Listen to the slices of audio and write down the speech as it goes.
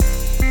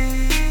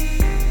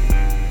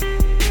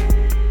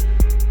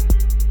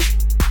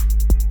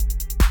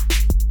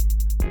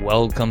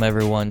Welcome,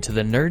 everyone, to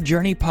the Nerd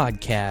Journey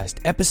Podcast,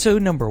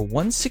 episode number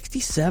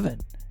 167.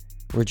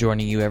 We're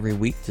joining you every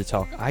week to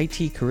talk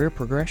IT career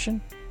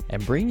progression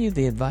and bring you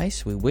the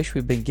advice we wish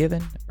we'd been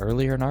given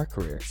earlier in our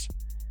careers.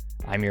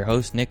 I'm your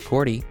host, Nick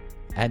Cordy,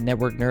 at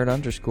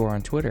NetworkNerd_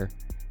 on Twitter,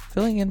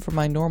 filling in for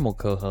my normal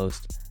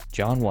co-host,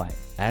 John White,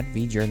 at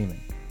VJourneyman.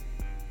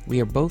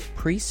 We are both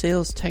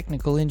pre-sales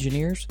technical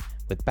engineers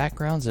with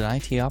backgrounds in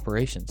IT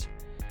operations.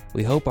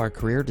 We hope our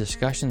career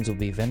discussions will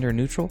be vendor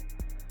neutral,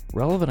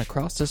 relevant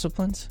across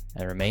disciplines,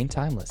 and remain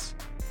timeless.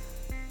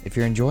 If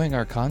you're enjoying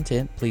our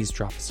content, please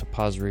drop us a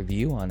positive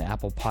review on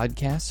Apple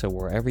Podcasts or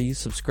wherever you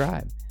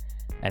subscribe.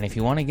 And if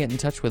you want to get in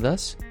touch with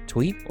us,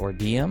 tweet or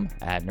DM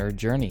at Nerd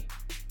Journey.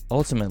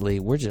 Ultimately,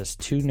 we're just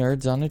two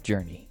nerds on a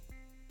journey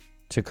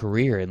to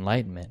career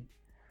enlightenment.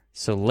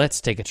 So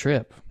let's take a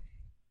trip.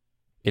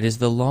 It is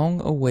the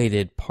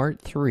long-awaited part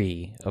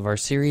 3 of our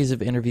series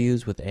of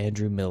interviews with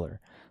Andrew Miller.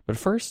 But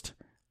first,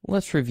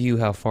 let's review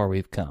how far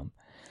we've come.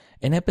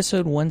 In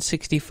episode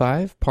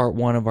 165, part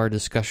 1 of our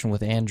discussion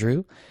with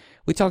Andrew,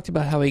 we talked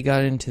about how he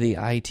got into the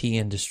IT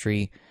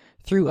industry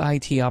through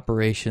IT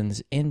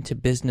operations, into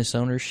business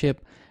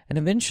ownership, and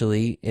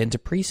eventually into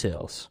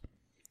pre-sales.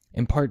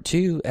 In part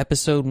 2,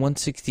 episode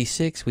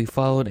 166, we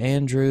followed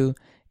Andrew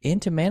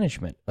into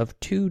management of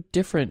 2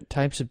 different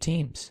types of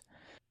teams.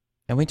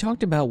 And we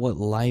talked about what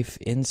life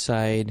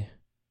inside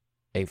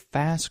a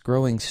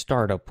fast-growing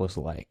startup was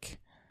like.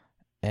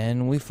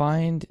 And we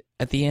find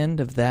at the end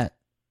of that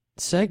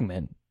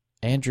segment,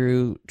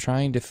 Andrew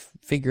trying to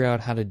figure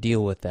out how to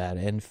deal with that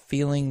and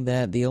feeling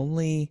that the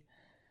only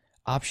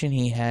option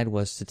he had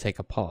was to take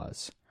a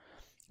pause.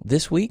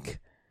 This week,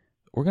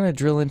 we're going to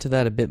drill into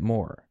that a bit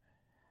more.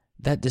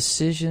 That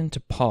decision to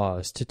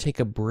pause, to take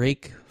a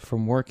break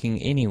from working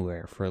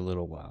anywhere for a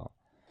little while.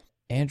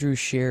 Andrew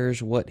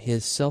shares what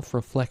his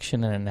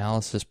self-reflection and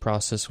analysis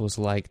process was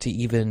like to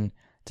even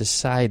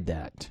decide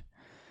that.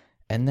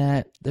 And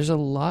that there's a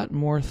lot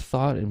more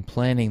thought and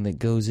planning that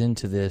goes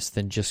into this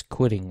than just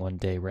quitting one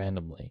day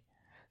randomly.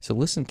 So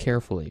listen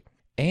carefully.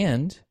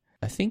 And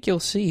I think you'll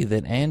see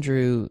that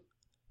Andrew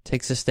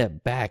takes a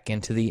step back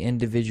into the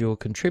individual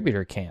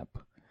contributor camp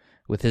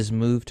with his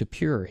move to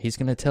Pure. He's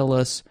going to tell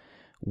us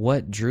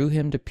what drew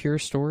him to Pure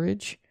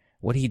Storage,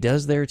 what he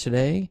does there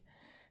today,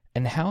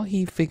 and how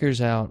he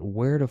figures out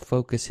where to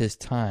focus his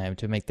time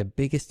to make the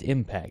biggest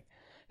impact.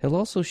 He'll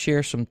also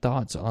share some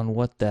thoughts on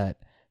what that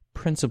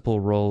principal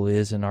role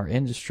is in our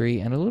industry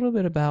and a little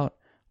bit about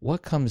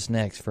what comes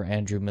next for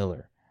Andrew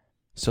Miller.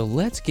 So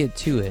let's get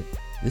to it.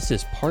 This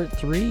is part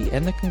 3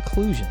 and the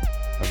conclusion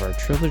of our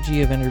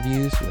trilogy of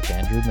interviews with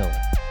Andrew Miller.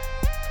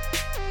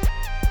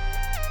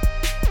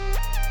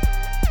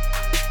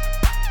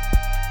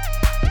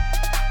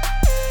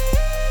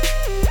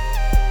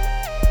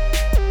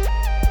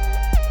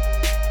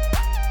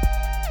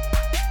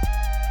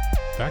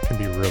 That can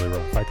be really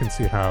rough. I can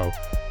see how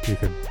you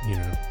could,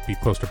 be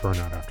close to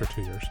burnout after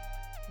 2 years.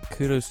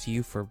 Kudos to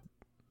you for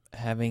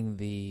having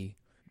the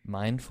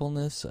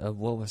mindfulness of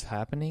what was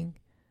happening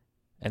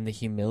and the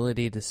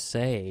humility to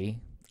say,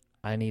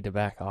 I need to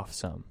back off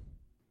some.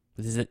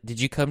 Did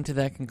you come to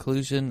that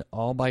conclusion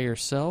all by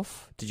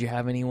yourself? Did you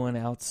have anyone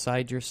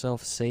outside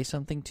yourself say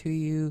something to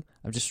you?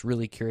 I'm just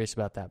really curious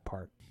about that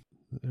part.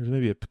 There's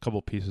maybe a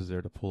couple pieces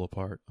there to pull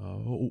apart.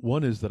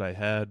 One is that I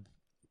had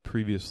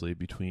previously,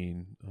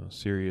 between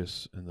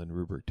Sirius and then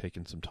Rubrik,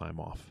 taken some time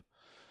off.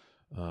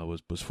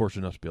 Was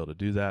fortunate enough to be able to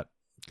do that.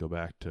 Go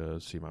back to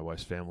see my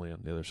wife's family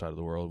on the other side of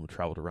the world. We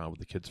traveled around with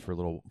the kids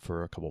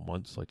for a couple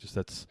months.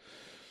 That's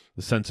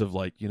the sense of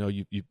hey,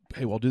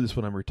 well, I'll do this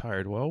when I'm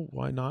retired. Well,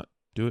 why not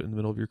do it in the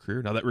middle of your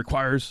career? Now that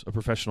requires a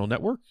professional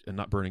network and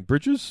not burning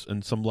bridges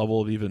and some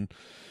level of even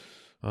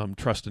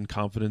trust and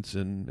confidence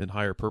in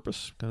higher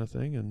purpose kind of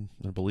thing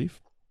and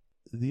belief.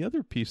 The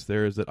other piece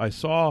there is that I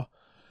saw.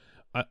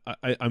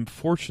 I'm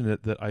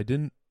fortunate that I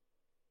didn't,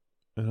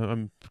 and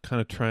I'm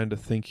kind of trying to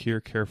think here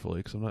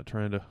carefully because I'm not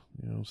trying to,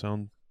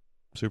 sound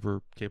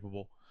super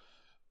capable.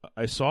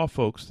 I saw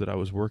folks that I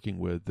was working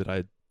with that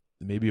I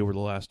maybe over the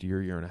last year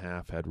and a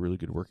half had really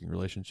good working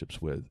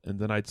relationships with, and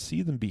then I'd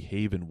see them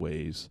behave in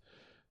ways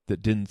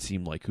that didn't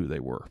seem like who they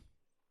were.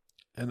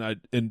 And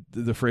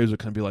the phrase would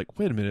kind of be like,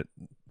 wait a minute,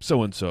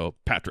 so-and-so,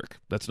 Patrick.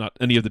 That's not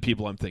any of the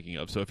people I'm thinking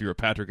of. So if you're a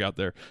Patrick out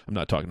there, I'm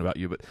not talking about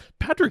you, but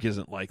Patrick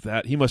isn't like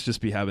that. He must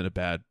just be having a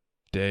bad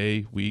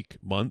day, week,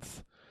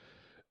 month.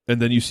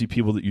 And then you see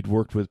people that you'd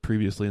worked with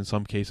previously, in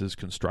some cases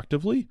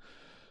constructively,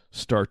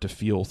 start to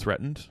feel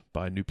threatened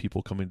by new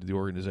people coming to the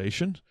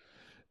organization.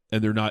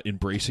 And they're not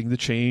embracing the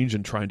change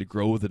and trying to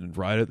grow with it and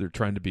ride it. They're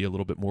trying to be a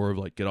little bit more of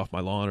like, get off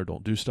my lawn or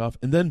don't do stuff.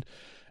 And then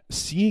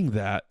seeing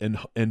that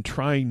and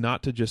trying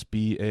not to just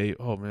be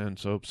oh man,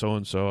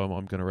 so-and-so,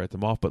 I'm going to write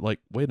them off, but like,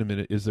 wait a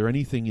minute, is there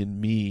anything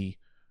in me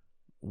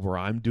where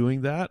I'm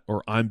doing that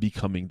or I'm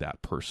becoming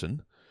that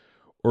person?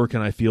 Or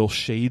can I feel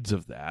shades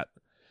of that?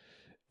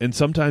 And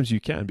sometimes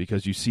you can,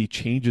 because you see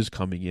changes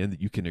coming in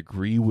that you can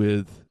agree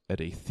with at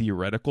a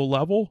theoretical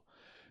level,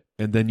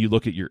 and then you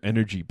look at your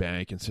energy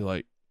bank and say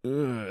like,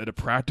 at a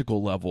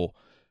practical level,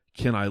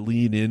 can I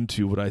lean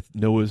into what I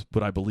know is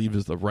what I believe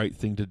is the right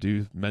thing to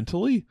do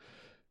mentally?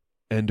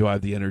 And do I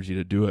have the energy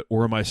to do it?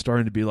 Or am I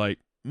starting to be like,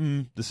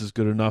 this is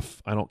good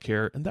enough, I don't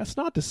care? And that's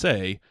not to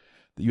say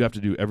that you have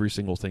to do every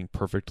single thing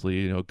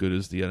perfectly. Good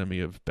is the enemy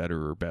of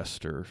better or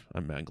best, or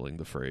I'm mangling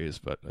the phrase,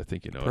 but I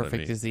think you know Perfect what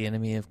I mean. is the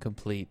enemy of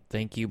complete.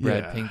 Thank you,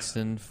 Brad Yeah.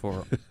 Pinkston,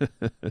 for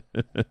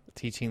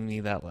teaching me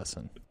that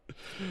lesson.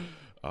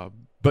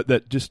 But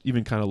that just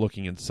even kind of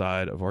looking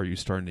inside of, are you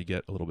starting to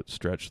get a little bit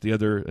stretched? The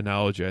other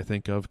analogy I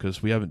think of,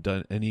 because we haven't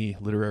done any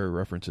literary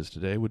references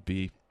today, would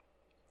be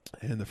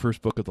in the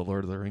first book of the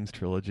Lord of the Rings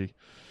trilogy,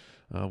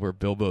 where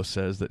Bilbo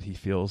says that he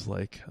feels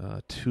like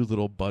too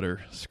little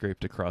butter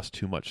scraped across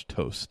too much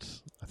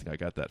toast. I think I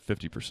got that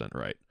 50%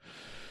 right.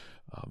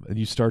 And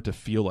you start to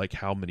feel like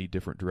how many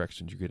different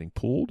directions you're getting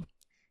pulled.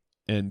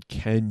 And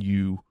can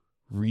you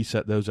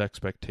reset those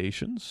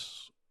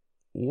expectations?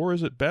 Or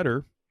is it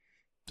better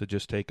to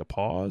just take a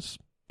pause,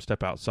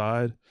 step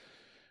outside,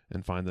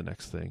 and find the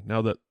next thing?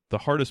 Now, the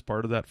hardest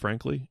part of that,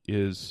 frankly,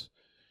 is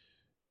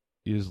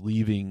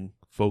leaving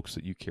folks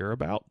that you care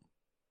about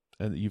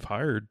and that you've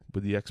hired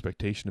with the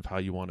expectation of how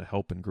you want to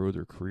help and grow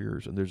their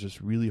careers. And there's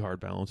this really hard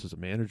balance as a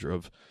manager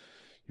of,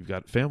 you've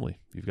got family,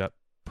 you've got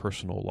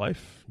personal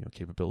life,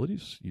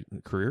 capabilities,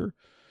 career,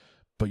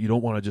 but you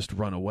don't want to just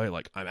run away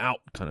like I'm out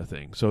kind of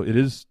thing. So it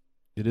is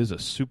a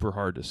super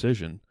hard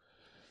decision,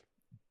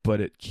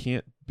 but it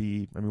can't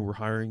be. I mean, we're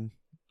hiring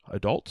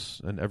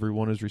adults and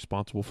everyone is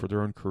responsible for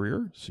their own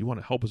career. So you want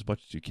to help as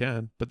much as you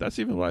can, but that's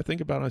even what I think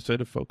about. And I say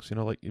to folks,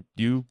 like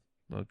you,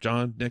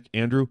 John, Nick,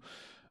 Andrew,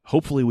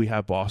 hopefully we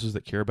have bosses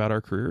that care about our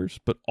careers,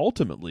 but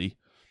ultimately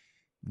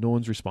no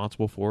one's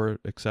responsible for it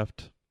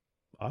except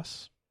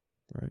us,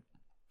 right?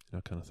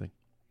 That kind of thing.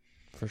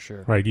 For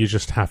sure. Right. You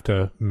just have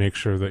to make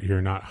sure that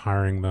you're not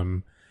hiring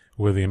them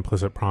with the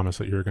implicit promise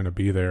that you're going to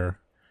be there.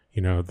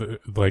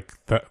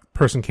 That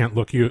person can't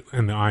look you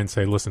in the eye and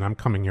say, listen, I'm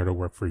coming here to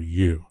work for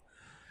you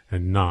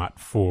and not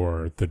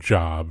for the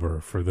job or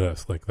for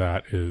this. Like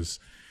that is,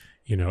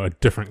 a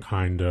different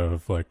kind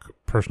of like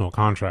personal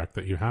contract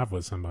that you have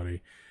with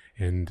somebody.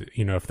 And,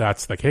 if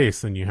that's the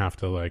case, then you have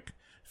to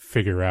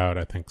figure out,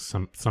 I think,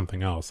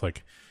 something else.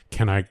 Like,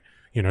 can I,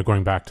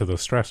 going back to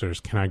those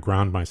stressors, can I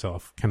ground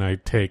myself? Can I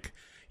take,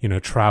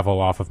 travel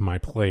off of my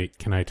plate?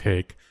 Can I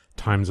take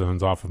time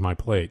zones off of my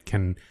plate?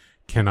 Can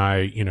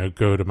I,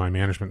 go to my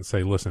management and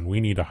say, listen, we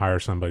need to hire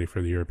somebody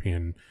for the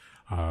European,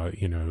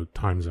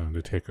 time zone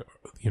to take,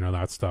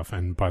 that stuff.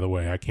 And by the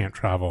way, I can't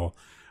travel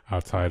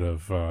outside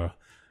of,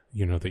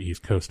 the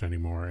East Coast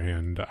anymore.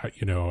 And, I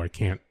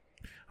can't,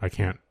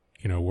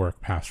 work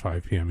past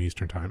 5 p.m.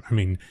 Eastern time. I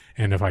mean,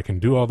 and if I can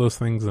do all those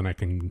things, then I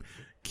can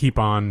keep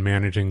on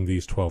managing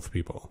these 12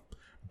 people,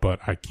 but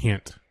I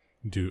can't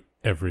do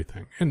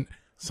everything. And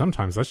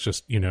sometimes that's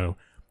just,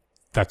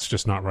 that's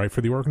just not right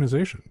for the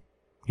organization,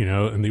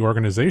 and the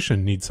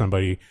organization needs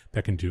somebody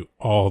that can do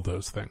all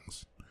those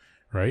things.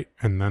 Right.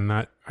 And then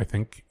that, I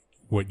think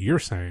what you're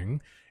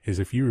saying is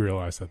if you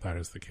realize that that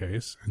is the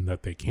case and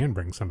that they can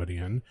bring somebody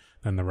in,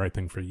 then the right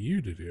thing for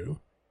you to do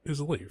is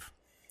leave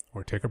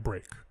or take a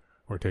break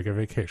or take a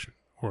vacation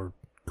or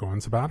go on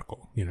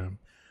sabbatical.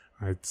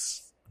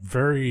 It's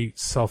very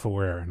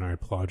self-aware and I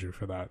applaud you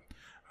for that.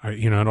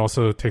 It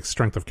also takes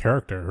strength of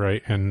character,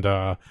 right?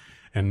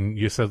 And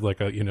you said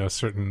a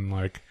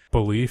certain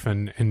belief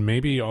and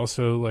maybe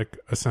also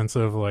a sense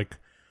of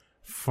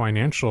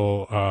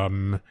financial,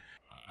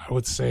 I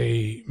would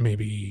say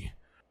maybe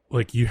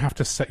you have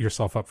to set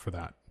yourself up for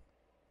that,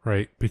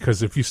 right?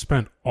 Because if you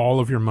spent all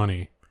of your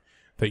money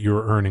that you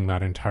were earning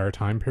that entire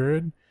time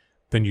period,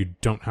 then you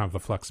don't have the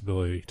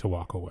flexibility to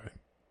walk away.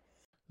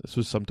 This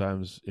was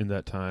sometimes in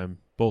that time,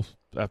 both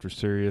after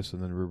Sirius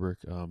and then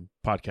Rubrik,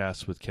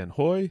 podcasts with Ken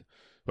Hoy,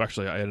 who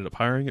actually I ended up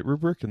hiring at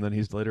Rubrik, and then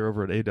he's later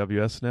over at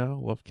AWS now.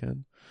 Love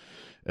Ken.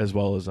 As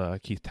well as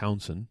Keith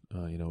Townsend,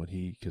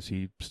 because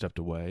he stepped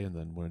away and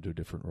then went into a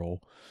different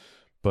role.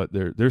 But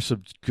there's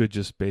some good,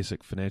 just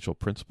basic financial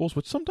principles,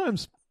 which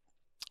sometimes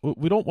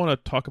we don't want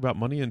to talk about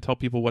money and tell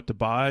people what to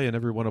buy, and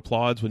everyone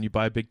applauds when you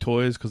buy big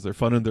toys because they're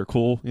fun and they're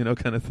cool,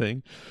 kind of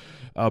thing.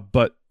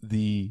 But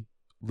the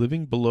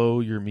living below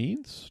your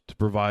means to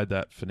provide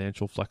that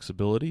financial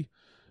flexibility.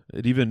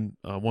 It even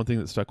one thing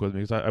that stuck with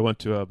me is I went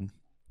to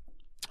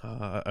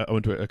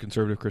a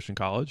conservative Christian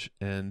college,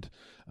 and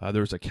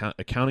there was an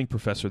accounting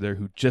professor there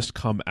who just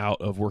come out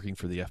of working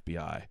for the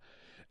FBI.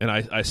 And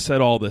I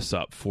set all this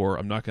up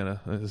for,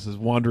 this is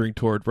wandering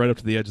toward right up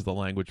to the edge of the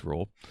language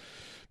rule.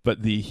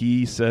 But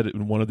he said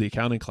in one of the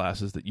accounting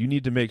classes that you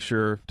need to make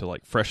sure to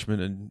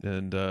freshmen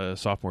and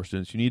sophomore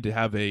students, you need to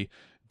have a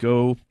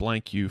go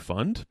blank you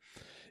fund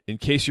in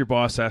case your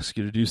boss asks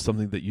you to do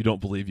something that you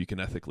don't believe you can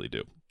ethically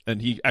do.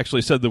 And he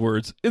actually said the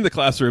words in the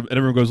classroom, and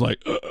everyone goes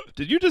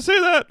did you just say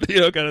that?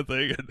 Kind of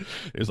thing. And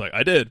he was like,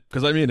 I did,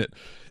 because I mean it.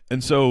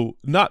 And so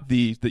not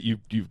that you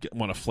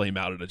want to flame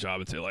out at a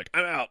job and say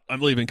I'm out, I'm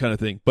leaving kind of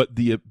thing, but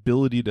the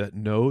ability to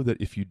know that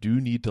if you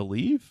do need to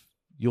leave,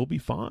 you'll be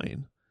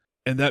fine.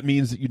 And that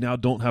means that you now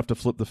don't have to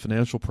flip the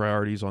financial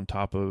priorities on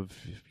top of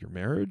your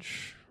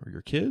marriage or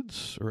your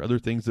kids or other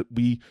things that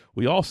we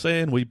all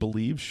say and we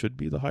believe should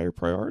be the higher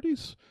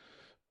priorities.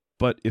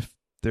 But if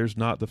there's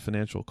not the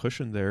financial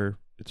cushion there,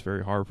 it's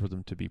very hard for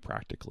them to be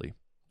practically.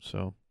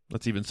 So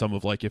that's even some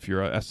of, like, if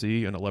you're a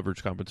SE in a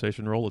leveraged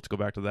compensation role, let's go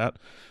back to that.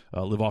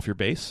 Live off your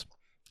base,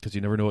 because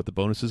you never know what the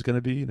bonus is going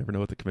to be. You never know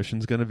what the commission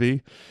is going to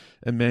be.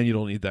 And man, you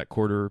don't need that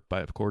quarter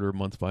by quarter,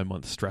 month by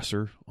month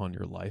stressor on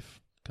your life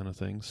kind of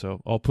thing.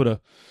 So I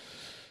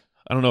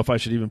don't know if I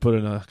should even put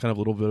in a kind of a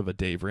little bit of a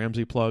Dave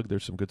Ramsey plug.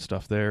 There's some good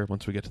stuff there.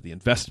 Once we get to the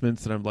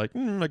investments, then I'm like,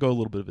 I go a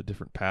little bit of a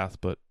different path,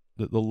 but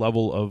the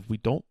level of, we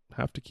don't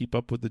have to keep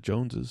up with the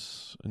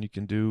Joneses, and you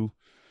can do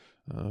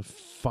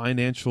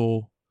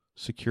financial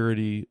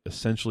security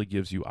essentially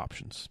gives you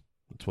options.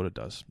 That's what it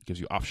does. It gives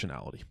you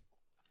optionality.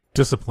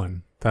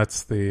 Discipline.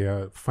 That's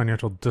the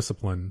financial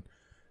discipline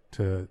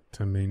to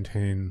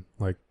maintain,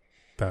 like,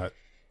 that,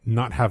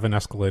 not have an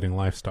escalating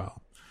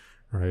lifestyle,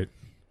 right?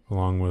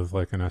 Along with,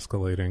 like, an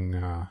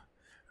escalating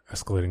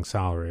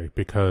salary,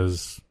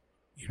 because,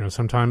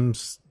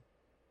 sometimes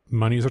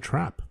money is a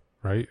trap,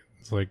 right?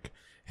 It's like,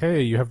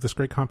 hey, you have this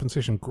great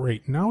compensation.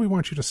 Great. Now we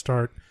want you to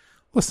start.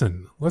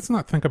 Listen, let's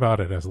not think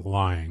about it as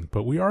lying,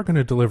 but we are going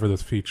to deliver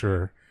this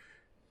feature.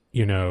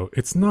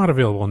 It's not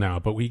available now,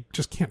 but we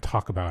just can't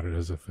talk about it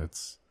as if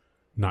it's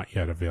not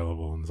yet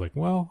available. And it's like,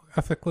 well,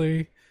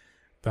 ethically,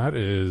 that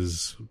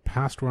is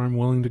past where I'm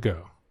willing to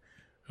go.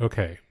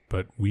 Okay,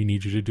 but we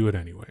need you to do it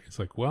anyway. It's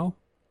like, well,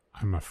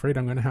 I'm afraid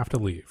I'm going to have to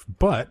leave.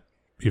 But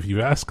if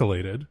you've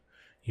escalated,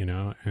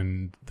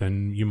 and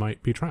then you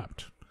might be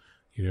trapped.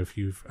 If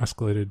you've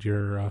escalated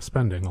your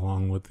spending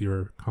along with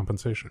your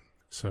compensation.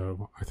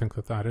 So I think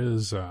that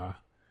is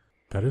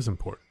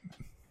important.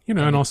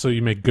 And also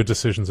you make good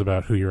decisions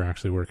about who you're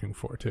actually working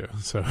for too.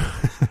 So,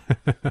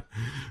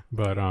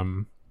 but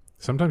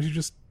sometimes you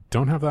just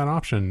don't have that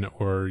option,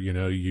 or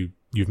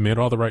you've made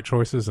all the right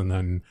choices, and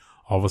then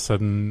all of a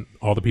sudden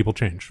all the people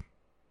change,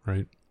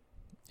 right?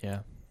 Yeah.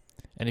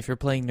 And if you're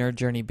playing Nerd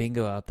Journey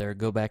Bingo out there,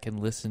 go back and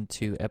listen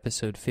to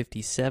episode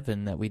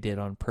 57 that we did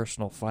on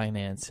personal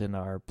finance in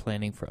our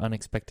Planning for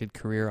Unexpected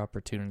Career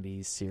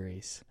Opportunities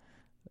series.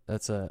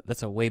 That's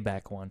a way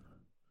back one.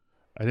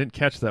 I didn't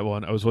catch that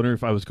one. I was wondering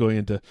if I was going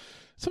into,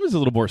 somebody's a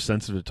little more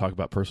sensitive to talk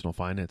about personal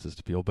finances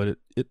to people, but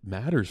it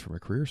matters from a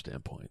career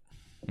standpoint.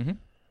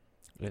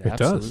 Mm-hmm. It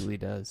absolutely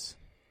does.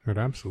 It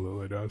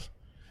absolutely does.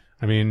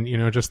 I mean,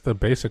 just the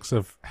basics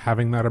of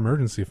having that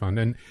emergency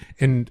fund.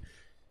 And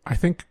I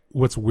think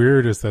what's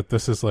weird is that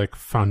this is, like,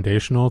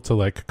 foundational to,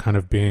 like, kind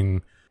of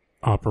being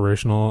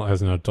operational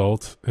as an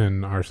adult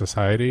in our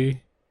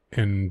society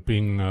and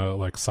being a,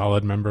 like,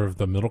 solid member of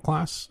the middle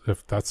class,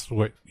 if that's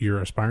what you're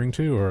aspiring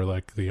to, or,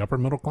 like, the upper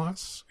middle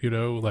class,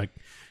 like,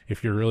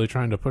 if you're really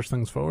trying to push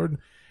things forward.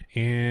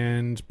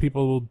 And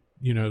people,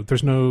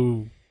 there's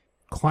no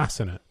class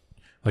in it.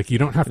 Like, you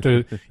don't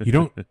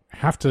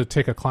have to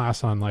take a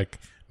class on, like,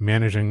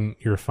 managing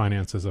your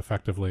finances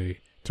effectively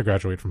to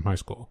graduate from high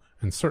school,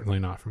 and certainly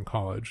not from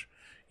college,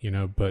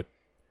 but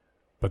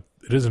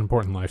it is an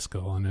important life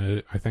skill.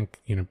 And I think,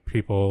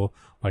 people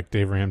like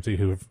Dave Ramsey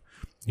who have,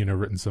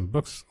 written some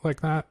books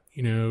like that,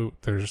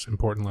 there's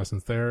important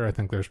lessons there. I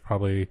think there's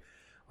probably,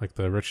 like,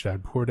 the Rich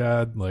Dad, Poor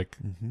Dad, like,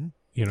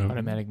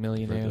 Automatic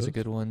Millionaire is a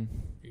good one.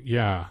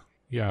 Yeah.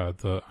 Yeah.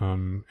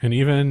 And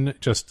even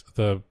just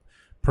the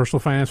Personal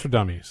Finance for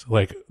Dummies,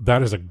 like,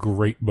 that is a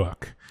great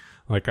book.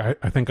 Like,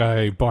 I think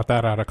I bought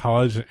that out of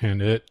college,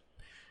 and it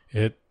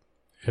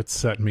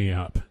set me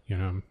up,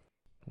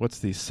 What's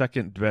the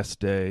second best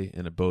day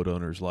in a boat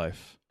owner's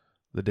life?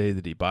 The day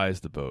that he buys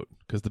the boat.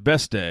 Because the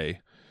best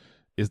day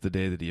is the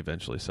day that he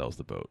eventually sells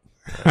the boat.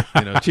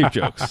 Cheap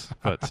jokes,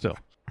 but still.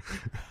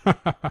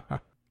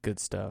 Good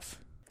stuff.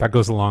 That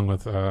goes along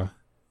with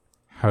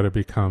how to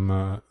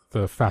become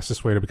the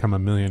fastest way to become a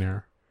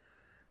millionaire,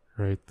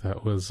 right?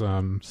 That was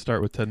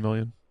start with 10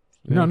 million.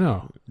 Yeah.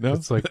 No.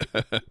 It's like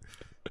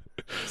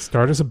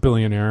start as a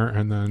billionaire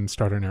and then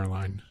start an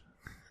airline,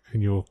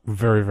 and you'll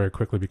very, very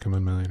quickly become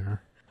a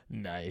millionaire.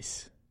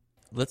 Nice.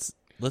 Let's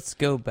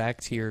go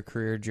back to your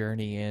career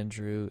journey,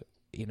 Andrew.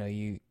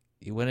 You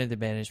went into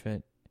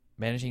management,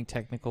 managing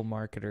technical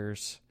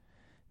marketers,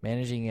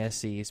 managing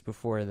SEs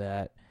before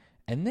that,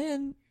 and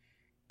then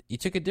you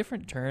took a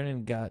different turn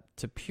and got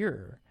to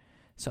Pure.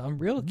 So I'm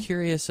real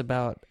curious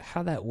about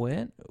how that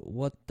went,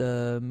 what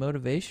the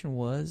motivation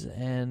was,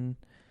 and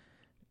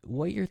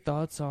what your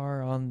thoughts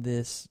are on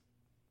this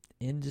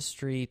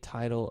industry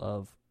title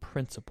of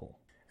principal.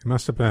 It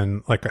must have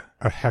been like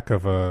a heck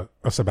of a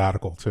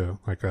sabbatical too.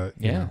 Like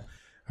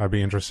I'd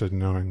be interested in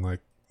knowing, like,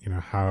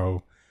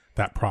 how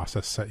that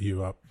process set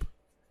you up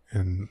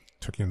and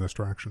took you in this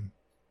direction.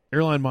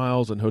 Airline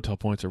miles and hotel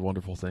points are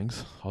wonderful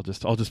things. I'll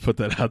just put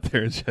that out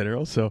there in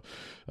general. So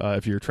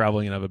if you're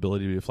traveling and have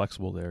ability to be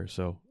flexible there.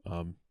 So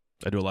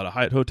I do a lot of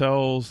Hyatt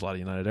hotels, a lot of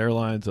United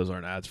Airlines. Those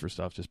aren't ads for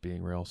stuff, just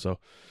being real. So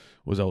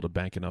was able to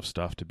bank enough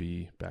stuff to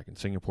be back in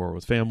Singapore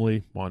with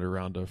family, wander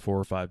around to 4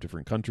 or 5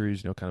 different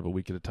countries, kind of a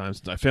week at a time.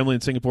 Since I have family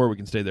in Singapore, we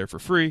can stay there for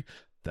free.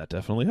 that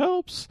definitely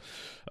helps.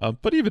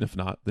 But even if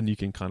not, then you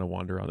can kind of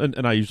wander on.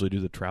 And I usually do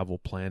the travel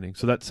planning.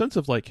 So that sense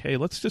of like, hey,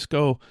 let's just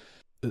go.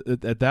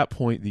 At that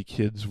point, the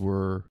kids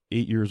were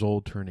 8 years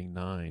old, turning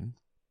 9.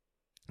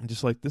 And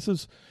just like, this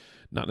is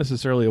not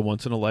necessarily a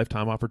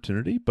once-in-a-lifetime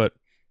opportunity, but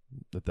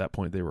at that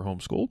point they were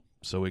homeschooled.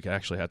 So we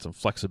actually had some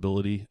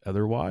flexibility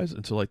otherwise.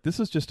 And so like, this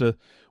is just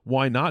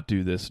why not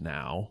do this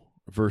now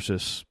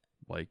versus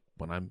like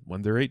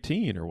when they're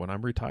 18 or when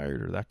I'm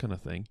retired or that kind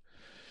of thing.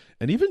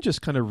 And even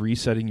just kind of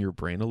resetting your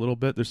brain a little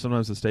bit. There's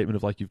sometimes a statement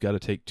of like, you've got to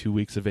take 2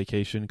 weeks of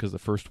vacation because the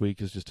first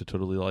week is just to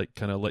totally like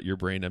kind of let your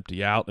brain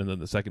empty out. And then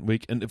the second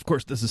week, and of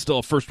course, this is still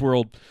a first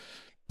world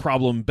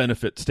problem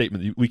benefit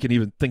statement. We can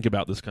even think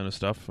about this kind of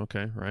stuff.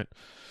 Okay. Right.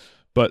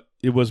 But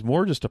it was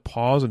more just to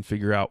pause and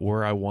figure out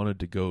where I wanted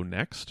to go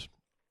next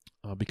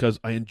because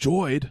I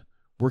enjoyed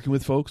working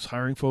with folks,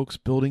 hiring folks,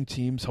 building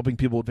teams, helping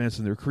people advance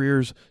in their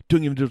careers,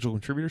 doing individual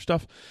contributor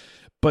stuff.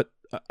 But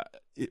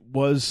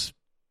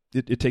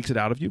it takes it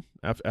out of you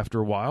after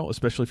a while,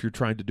 especially if you're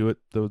trying to do it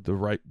the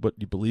right, what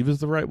you believe is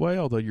the right way,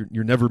 although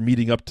you're never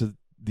meeting up to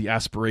the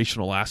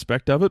aspirational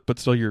aspect of it, but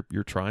still you're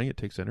trying. It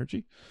takes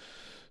energy.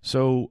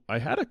 So I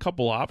had a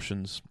couple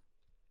options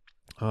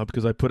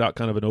because I put out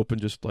kind of an open,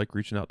 just like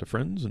reaching out to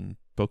friends and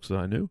folks that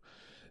I knew.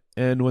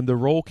 And when the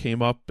role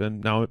came up,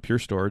 and now I'm at Pure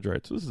Storage,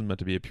 right? So this isn't meant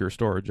to be a Pure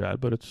Storage ad,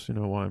 but it's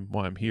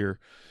why I'm here.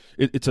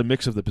 It's a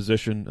mix of the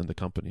position and the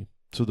company.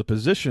 So the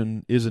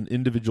position is an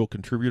individual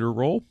contributor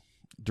role,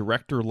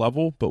 director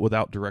level, but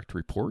without direct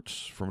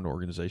reports from an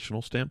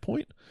organizational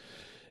standpoint,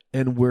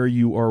 and where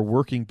you are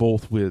working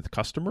both with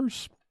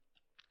customers,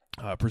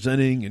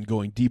 presenting and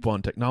going deep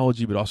on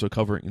technology, but also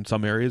covering in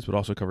some areas, but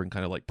also covering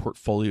kind of like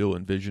portfolio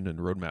and vision and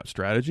roadmap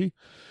strategy,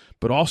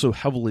 but also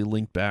heavily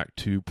linked back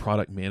to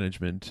product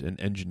management and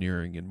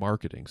engineering and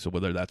marketing. So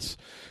whether that's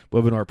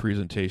webinar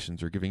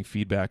presentations or giving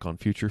feedback on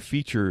future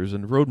features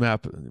and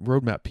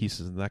roadmap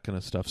pieces and that kind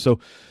of stuff. So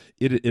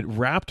it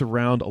wrapped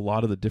around a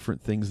lot of the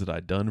different things that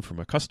I'd done from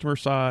a customer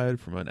side,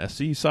 from an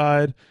SE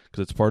side,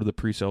 because it's part of the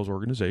pre-sales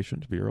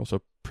organization to be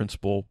also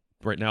principal.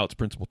 Right now it's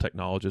principal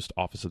technologist,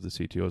 office of the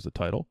CTO is the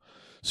title.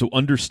 So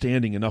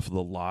understanding enough of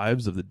the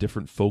lives of the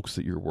different folks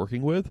that you're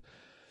working with.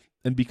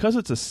 And because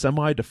it's a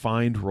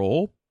semi-defined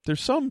role,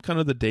 there's some kind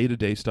of the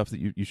day-to-day stuff that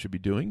you should be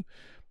doing,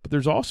 but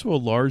there's also a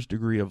large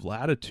degree of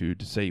latitude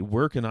to say,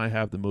 where can I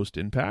have the most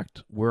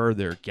impact? Where are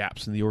there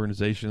gaps in the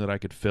organization that I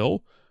could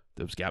fill?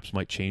 Those gaps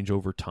might change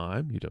over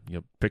time.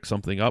 You pick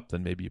something up,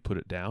 then maybe you put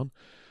it down.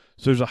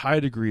 So there's a high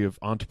degree of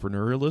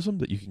entrepreneurialism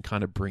that you can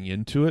kind of bring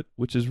into it,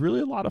 which is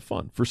really a lot of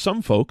fun. For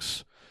some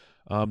folks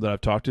that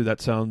I've talked to,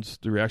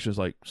 the reaction is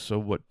like, so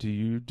what do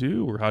you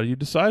do? Or how do you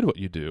decide what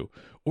you do?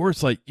 Or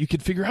it's like, you can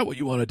figure out what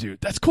you want to do.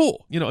 That's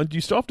cool. And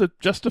you still have to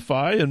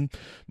justify and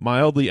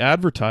mildly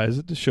advertise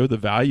it to show the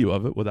value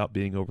of it without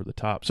being over the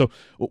top. So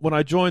when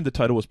I joined, the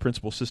title was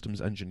Principal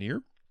Systems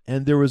Engineer.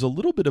 And there was a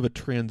little bit of a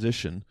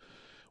transition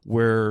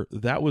where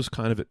that was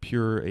kind of at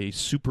Pure a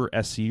super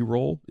SE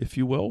role, if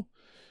you will.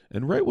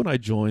 And right when I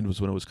joined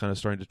was when it was kind of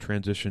starting to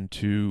transition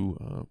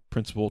to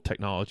principal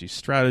technology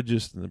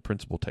strategist and then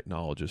principal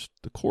technologist.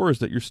 The core is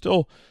that you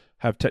still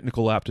have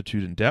technical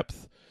aptitude and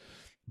depth,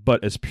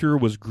 but as Pure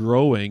was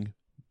growing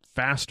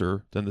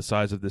faster than the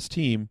size of this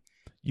team,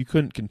 you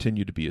couldn't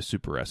continue to be a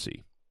super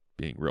SE,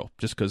 being real,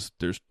 just because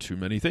there's too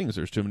many things.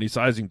 There's too many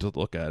sizing to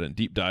look at and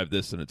deep dive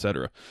this and et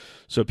cetera.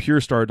 So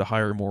Pure started to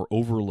hire more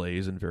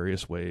overlays in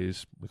various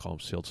ways. We call them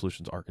Sales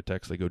Solutions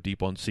Architects. They go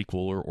deep on SQL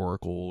or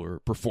Oracle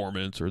or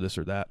performance or this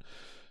or that.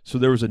 So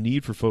there was a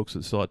need for folks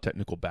that still had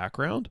technical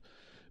background,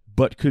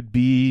 but could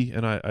be,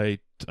 and I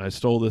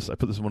stole this, I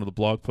put this in one of the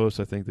blog posts,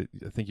 I think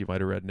you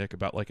might have read, Nick,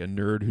 about like a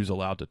nerd who's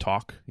allowed to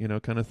talk,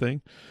 kind of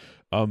thing.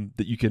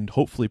 That you can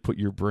hopefully put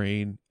your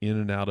brain in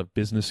and out of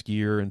business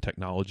gear and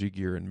technology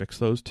gear and mix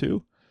those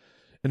two.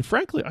 And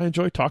frankly, I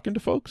enjoy talking to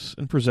folks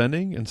and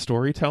presenting and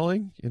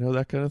storytelling,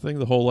 that kind of thing.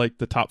 The whole, like,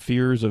 the top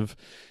fears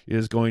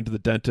is going to the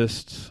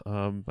dentist.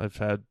 I've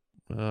had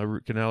a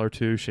root canal or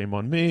two, shame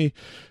on me,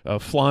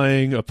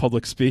 flying,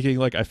 public speaking.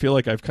 Like, I feel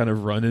like I've kind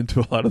of run into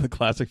a lot of the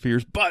classic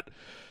fears, but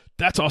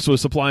that's also a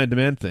supply and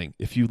demand thing.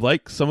 If you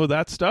like some of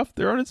that stuff,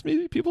 there aren't as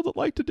many people that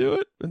like to do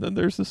it. And then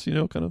there's this,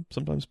 kind of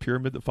sometimes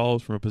pyramid that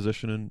follows from a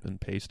position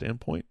and pay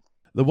standpoint.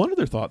 The one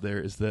other thought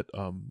there is that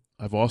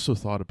I've also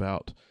thought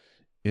about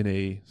in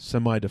a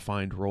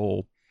semi-defined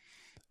role,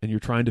 and you're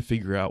trying to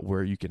figure out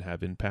where you can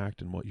have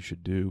impact and what you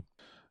should do,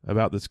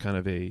 about this kind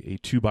of a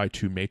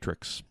 2x2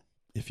 matrix,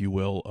 if you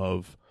will,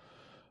 of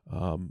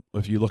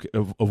if you look at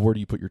of where do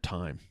you put your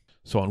time.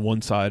 So on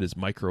one side is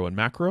micro and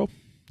macro.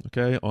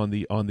 Okay, on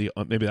the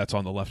maybe that's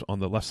on the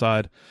left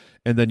side,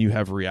 and then you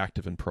have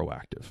reactive and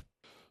proactive.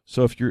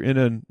 So if you're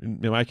in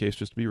my case,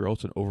 just to be real,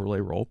 it's an overlay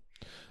role.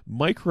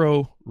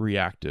 Micro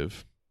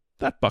reactive,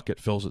 that bucket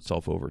fills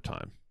itself over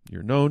time.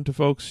 You're known to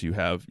folks. You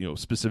have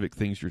specific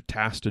things you're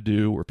tasked to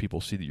do, where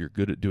people see that you're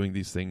good at doing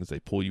these things. They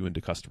pull you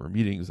into customer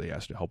meetings. They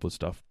ask you to help with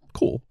stuff.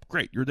 Cool,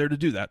 great. You're there to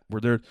do that.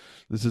 We're there.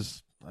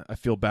 I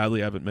feel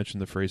badly I haven't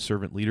mentioned the phrase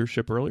servant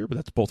leadership earlier, but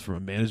that's both from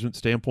a management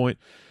standpoint.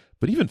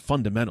 But even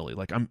fundamentally,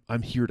 like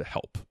I'm here to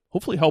help.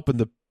 Hopefully help in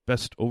the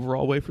best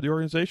overall way for the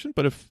organization.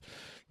 But if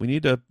we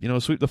need to,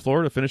 sweep the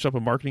floor to finish up a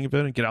marketing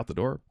event and get out the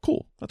door,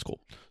 cool. That's cool.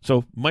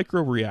 So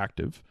micro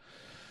reactive.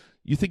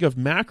 You think of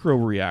macro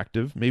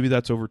reactive, maybe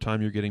that's over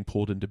time you're getting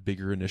pulled into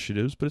bigger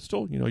initiatives, but it's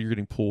still, you're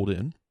getting pulled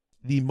in.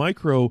 The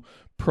micro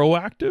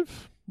proactive,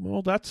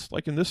 well, that's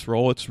like in this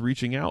role, it's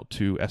reaching out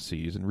to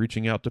SEs and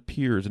reaching out to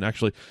peers and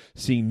actually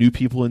seeing new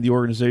people in the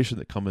organization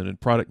that come in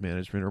product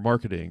management or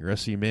marketing or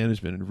SE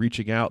management and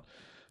reaching out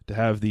to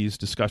have these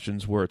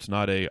discussions where it's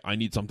not I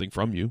need something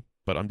from you,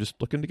 but I'm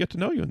just looking to get to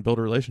know you and build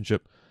a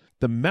relationship.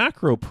 The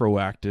macro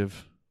proactive,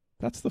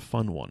 that's the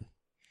fun one.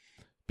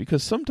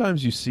 Because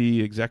sometimes you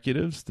see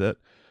executives that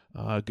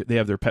they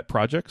have their pet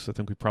projects. I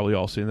think we've probably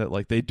all seen that.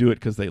 Like they do it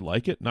because they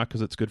like it, not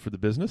because it's good for the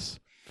business.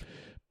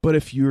 But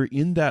if you're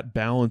in that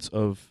balance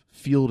of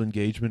field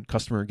engagement,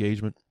 customer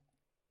engagement,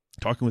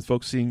 talking with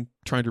folks,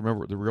 trying to remember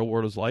what the real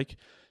world is like,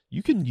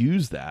 you can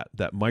use that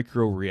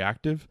micro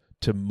reactive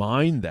to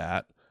mine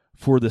that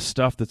for the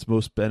stuff that's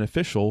most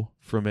beneficial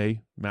from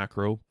a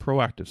macro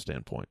proactive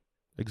standpoint.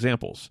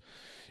 Examples.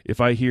 If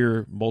I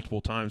hear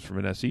multiple times from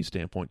an SE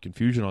standpoint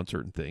confusion on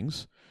certain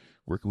things,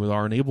 working with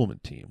our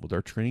enablement team, with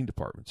our training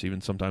departments, even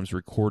sometimes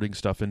recording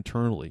stuff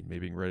internally,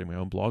 maybe writing my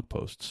own blog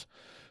posts.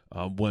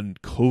 When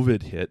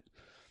COVID hit,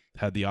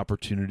 had the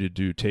opportunity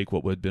to take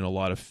what had been a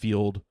lot of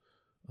field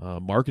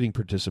marketing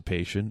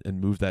participation and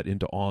move that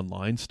into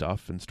online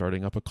stuff and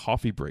starting up a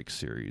coffee break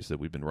series that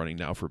we've been running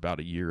now for about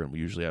a year, and we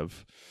usually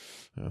have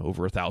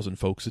over 1,000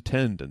 folks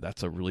attend, and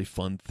that's a really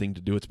fun thing to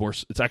do.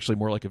 It's actually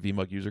more like a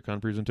VMUG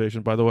UserCon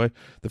presentation, by the way.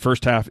 The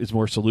first half is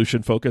more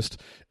solution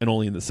focused, and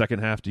only in the second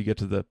half do you get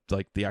to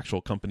the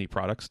actual company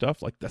product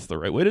stuff. Like that's the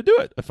right way to do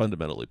it, I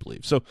fundamentally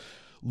believe. So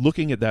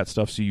looking at that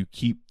stuff so you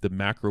keep the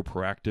macro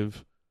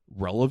proactive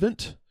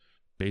relevant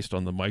based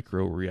on the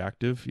micro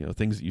reactive,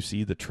 things that you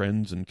see, the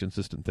trends and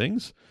consistent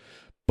things.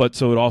 But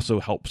so it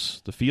also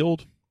helps the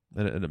field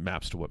and it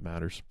maps to what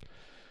matters.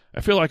 I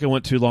feel like I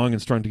went too long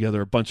and strung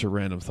together a bunch of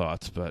random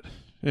thoughts, but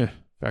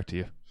back to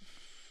you.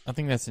 I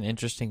think that's an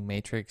interesting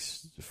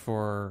matrix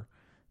for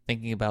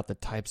thinking about the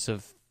types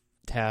of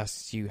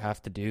tasks you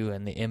have to do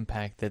and the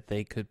impact that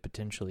they could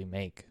potentially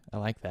make. I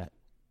like that.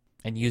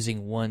 And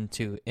using one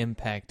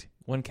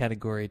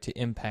category to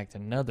impact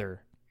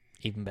another,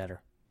 even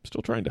better.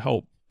 Still trying to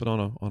help, but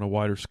on a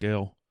wider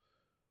scale.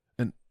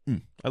 And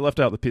I left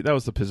out that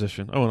was the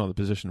position. I went on the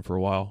position for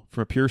a while.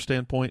 From a pure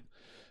standpoint,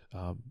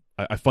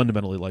 I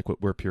fundamentally like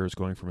where Pure is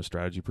going from a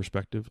strategy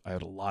perspective. I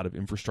had a lot of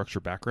infrastructure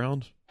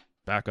background,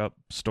 backup,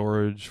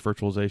 storage,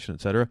 virtualization,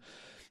 etc.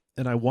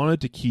 And I wanted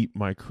to keep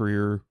my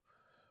career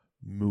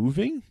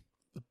moving,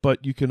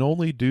 but you can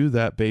only do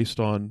that based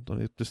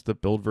on just the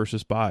build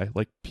versus buy.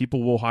 Like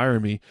people will hire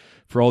me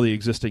for all the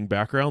existing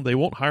background. They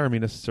won't hire me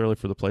necessarily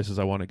for the places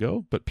I want to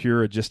go, but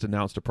Pure had just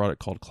announced a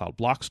product called Cloud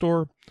Block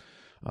Store.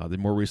 They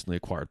more recently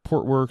acquired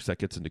Portworx. That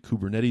gets into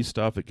Kubernetes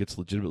stuff. It gets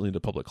legitimately into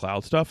public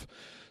cloud stuff.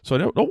 So I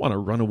don't want to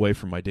run away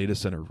from my data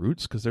center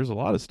roots because there's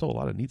still a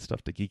lot of neat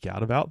stuff to geek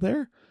out about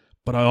there.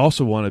 But I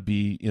also want to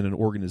be in an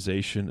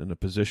organization and a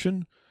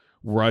position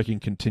where I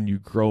can continue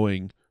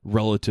growing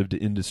relative to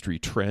industry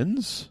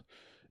trends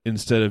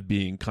instead of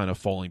being kind of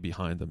falling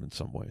behind them in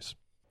some ways.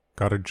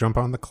 Got to jump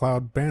on the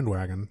cloud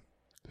bandwagon,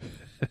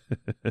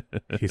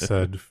 he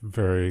said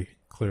very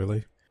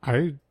clearly.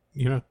 I,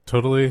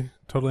 totally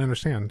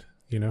understand.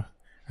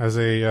 As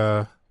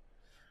an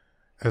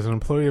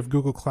employee of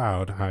Google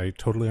Cloud, I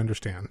totally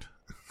understand.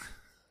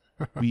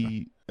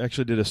 We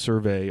actually did a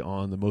survey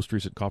on the most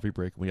recent coffee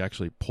break, and we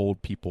actually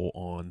polled people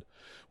on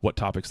what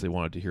topics they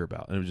wanted to hear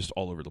about. And it was just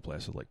all over the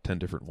place, like 10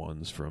 different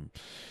ones, from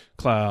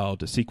cloud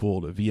to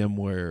SQL to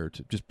VMware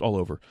to just all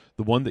over.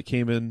 The one that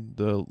came in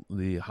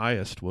the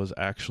highest was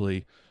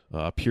actually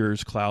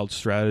Pure's cloud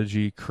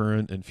strategy,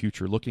 current and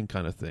future looking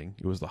kind of thing.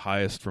 It was the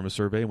highest from a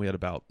survey, and we had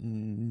about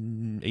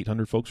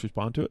 800 folks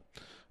respond to it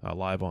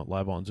live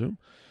on Zoom.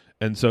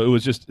 And so it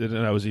was just, and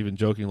I was even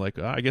joking like,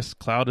 I guess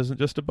cloud isn't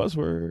just a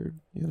buzzword,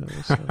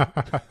 So.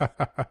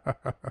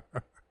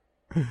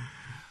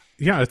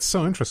 Yeah, it's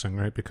so interesting,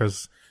 right?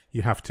 Because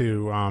you have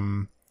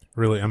to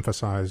really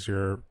emphasize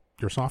your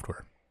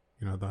software.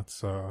 That's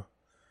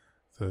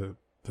the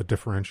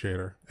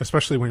differentiator,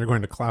 especially when you're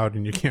going to cloud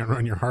and you can't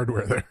run your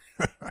hardware there.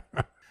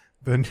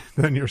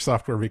 then your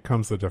software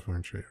becomes the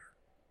differentiator.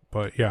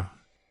 But yeah,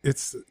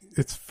 it's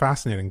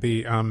fascinating.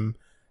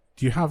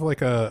 Do you have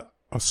like a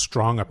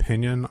strong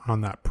opinion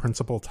on that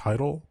principal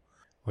title?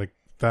 Like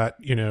that,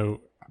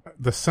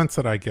 the sense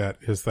that I get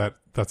is that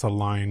that's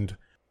aligned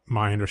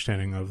my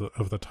understanding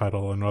of the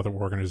title in other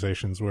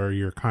organizations where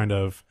you're kind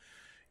of,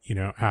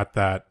 at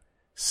that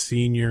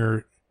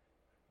senior,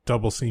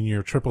 double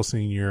senior, triple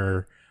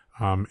senior,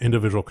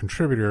 individual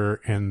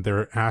contributor, and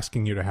they're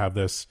asking you to have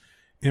this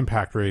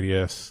impact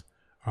radius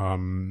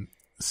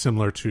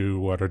similar to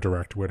what a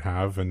director would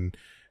have, and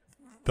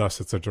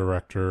thus it's a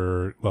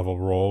director level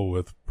role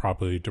with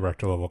probably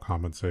director level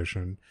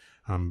compensation,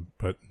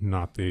 but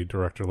not the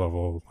director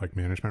level like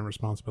management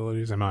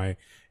responsibilities. Am I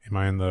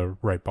in the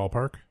right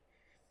ballpark?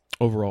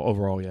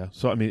 Overall, yeah.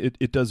 So, I mean,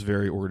 it does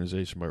vary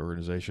organization by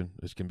organization.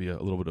 It can be a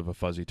little bit of a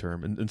fuzzy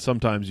term. And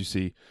sometimes you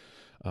see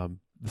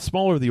the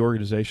smaller the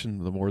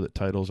organization, the more that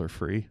titles are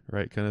free,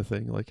 right, kind of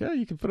thing. Like, yeah,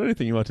 you can put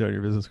anything you want to on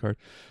your business card.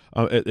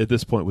 At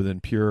this point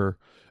within Pure,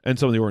 and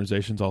some of the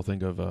organizations, I'll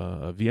think of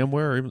VMware,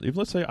 or even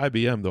let's say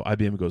IBM, though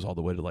IBM goes all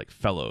the way to like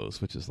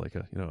fellows, which is like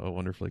a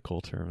wonderfully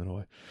cool term in a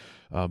way.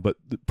 But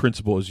the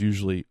principal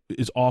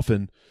is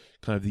often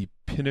kind of the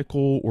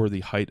pinnacle or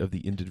the height of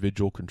the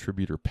individual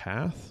contributor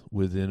path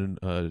within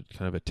kind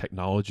of a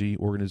technology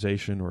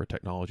organization or a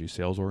technology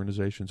sales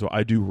organization. So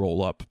I do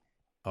roll up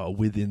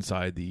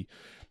inside the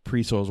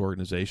pre-sales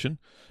organization,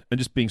 and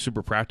just being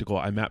super practical,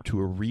 I map to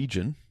a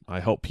region. I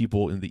help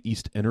people in the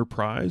East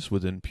Enterprise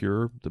within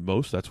Pure the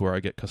most. That's where I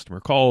get customer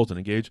calls and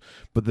engage.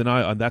 But then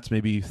that's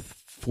maybe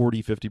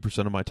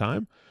 40-50% of my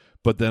time.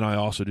 But then I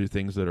also do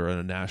things that are in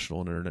a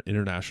national and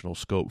international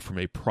scope, from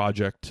a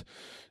project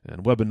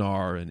and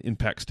webinar and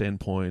impact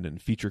standpoint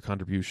and feature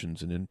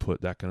contributions and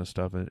input, that kind of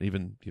stuff. And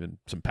even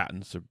some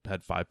patents. I've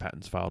had 5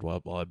 patents filed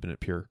while I've been at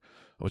Pure,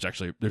 which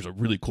actually there's a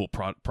really cool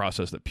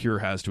process that Pure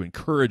has to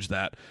encourage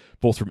that,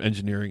 both from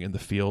engineering and the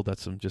field.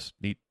 That's some just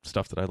neat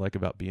stuff that I like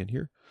about being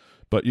here.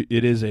 But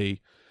it is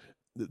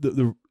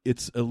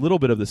it's a little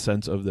bit of the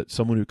sense of that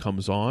someone who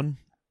comes on,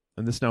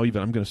 and this now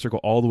even I'm going to circle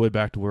all the way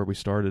back to where we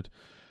started,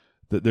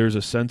 that there's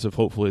a sense of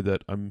hopefully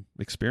that I'm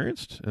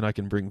experienced and I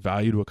can bring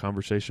value to a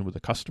conversation with a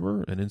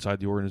customer and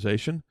inside the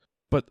organization.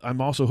 But I'm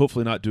also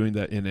hopefully not doing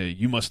that in a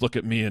you must look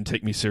at me and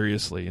take me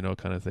seriously,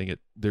 kind of thing.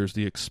 There's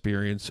the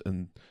experience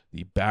and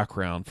the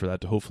background for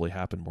that to hopefully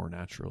happen more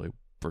naturally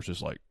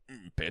versus like,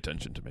 pay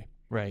attention to me.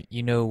 Right.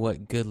 You know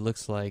what good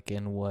looks like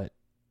and what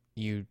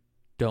you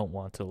don't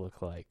want to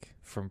look like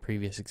from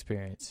previous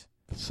experience.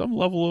 Some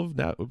level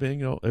of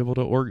being able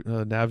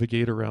to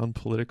navigate around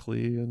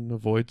politically and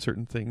avoid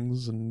certain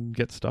things and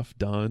get stuff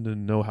done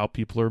and know how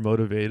people are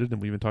motivated.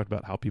 And we even talked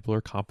about how people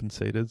are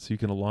compensated, so you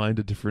can align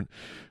to different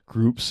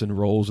groups and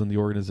roles in the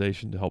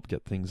organization to help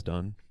get things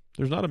done.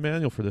 There's not a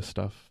manual for this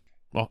stuff.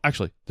 Well,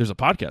 actually, there's a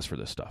podcast for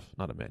this stuff.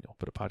 Not a manual,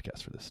 but a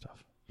podcast for this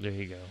stuff. There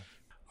you go.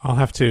 I'll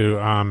have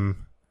to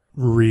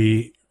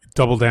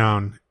double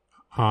down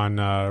on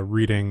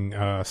reading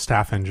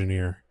Staff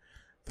Engineer.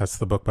 That's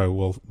the book by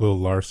Will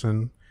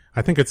Larson.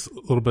 I think it's a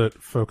little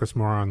bit focused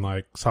more on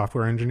like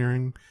software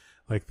engineering,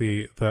 like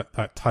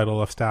that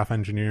title of Staff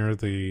Engineer.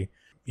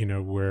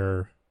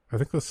 Where I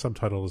think the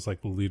subtitle is like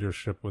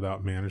Leadership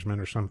Without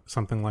Management or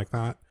something like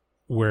that,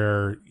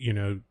 where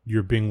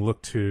you're being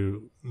looked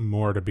to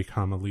more to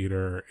become a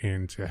leader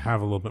and to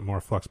have a little bit more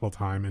flexible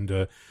time and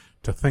to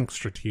think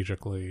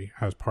strategically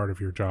as part of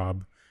your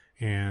job,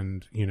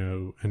 and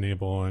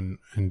enable and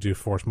do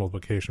force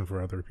multiplication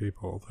for other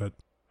people. That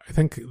I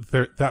think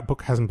that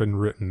book hasn't been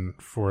written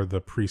for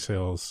the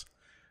pre-sales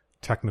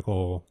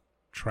technical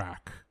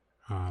track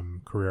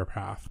career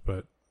path,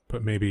 but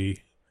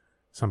maybe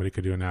somebody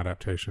could do an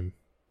adaptation.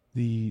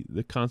 The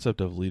concept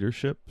of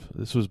leadership,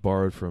 this was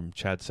borrowed from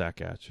Chad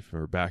Sakach. If you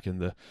remember back in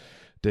the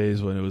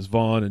days when it was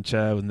Vaughn and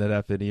Chad with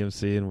NetApp and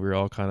EMC, and we were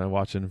all kind of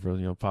watching for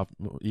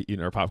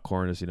eating our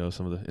popcorn as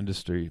some of the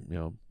industry,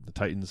 the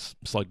titans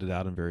slugged it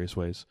out in various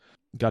ways.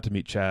 Got to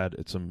meet Chad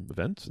at some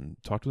events and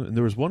talked to him. And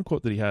there was one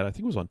quote that he had, I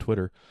think it was on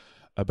Twitter,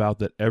 about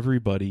that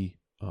everybody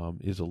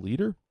is a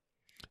leader.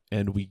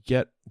 And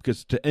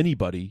because to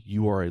anybody,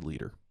 you are a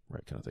leader,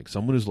 right? Kind of thing.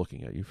 Someone is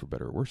looking at you, for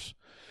better or worse.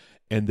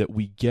 And that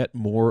we get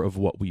more of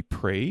what we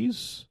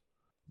praise.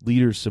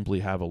 Leaders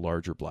simply have a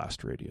larger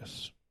blast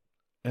radius.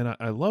 And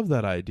I love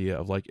that idea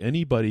of like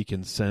anybody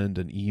can send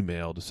an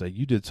email to say,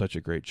 you did such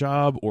a great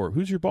job, or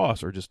who's your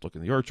boss, or just look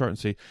in the org chart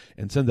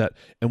and send that.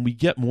 And we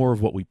get more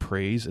of what we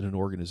praise in an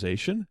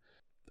organization.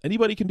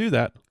 Anybody can do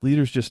that.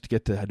 Leaders just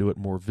get to do it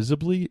more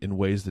visibly in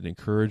ways that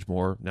encourage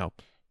more. Now,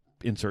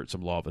 insert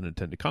some law of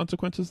unintended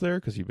consequences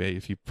there, because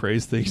if you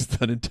praise things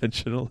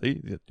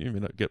unintentionally, you may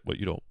not get what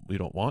you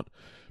don't want.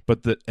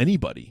 But that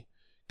anybody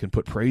can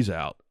put praise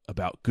out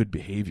about good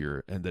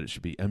behavior, and that it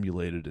should be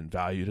emulated and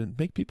valued and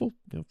make people,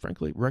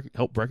 frankly,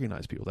 help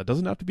recognize people. That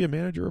doesn't have to be a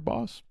manager or a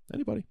boss.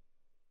 Anybody.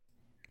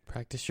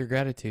 Practice your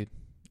gratitude.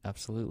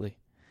 Absolutely.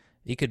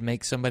 You could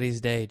make somebody's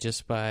day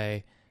just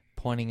by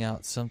pointing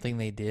out something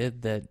they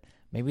did that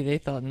maybe they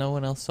thought no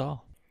one else saw.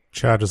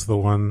 Chad is the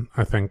one,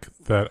 I think,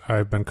 that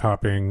I've been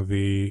copying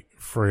the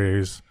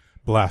phrase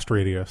blast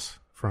radius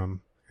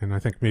from. And I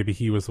think maybe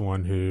he was the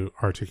one who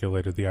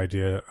articulated the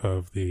idea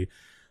of the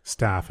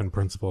staff and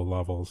principal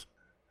levels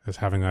as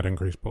having that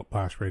increased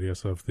blast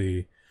radius of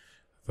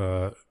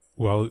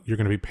well, you're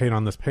going to be paid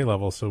on this pay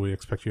level, so we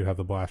expect you to have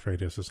the blast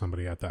radius of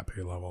somebody at that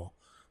pay level,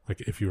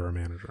 like if you were a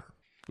manager.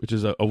 Which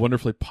is a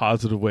wonderfully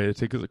positive way to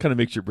take, because it kind of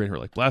makes your brain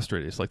hurt, like blast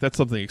radius. Like that's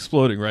something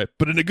exploding, right?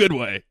 But in a good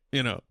way,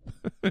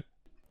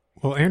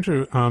 Well,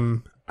 Andrew,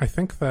 I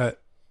think that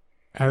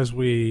as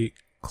we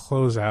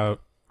close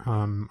out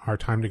our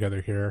time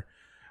together here,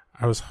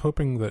 I was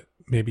hoping that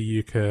maybe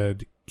you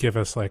could give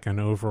us like an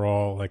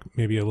overall, like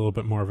maybe a little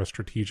bit more of a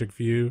strategic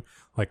view.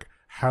 Like,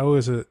 how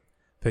is it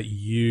that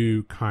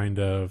you kind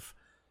of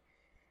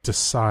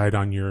decide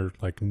on your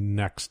like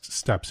next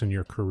steps in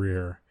your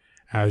career?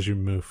 as you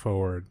move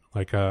forward?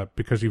 Like,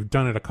 because you've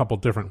done it a couple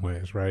different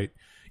ways, right?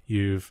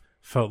 You've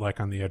felt like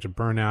on the edge of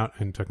burnout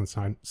and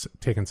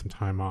taken some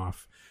time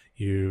off.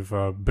 You've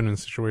been in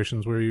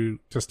situations where you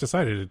just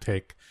decided to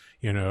take,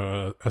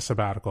 a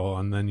sabbatical,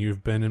 and then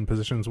you've been in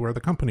positions where the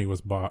company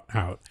was bought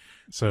out.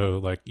 So,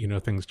 like,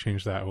 things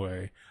change that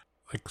way.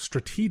 Like,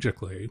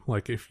 strategically,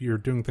 like if you're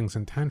doing things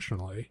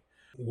intentionally,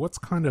 what's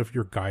kind of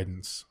your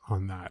guidance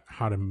on that,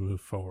 how to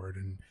move forward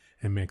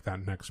and make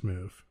that next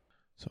move?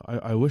 So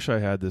I wish I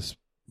had this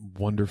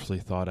wonderfully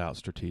thought out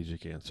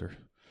strategic answer.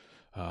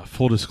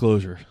 Full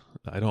disclosure,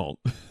 I don't.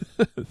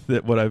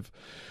 That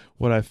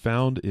what I've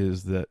found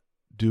is that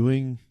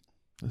doing,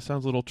 it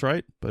sounds a little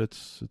trite, but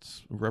it's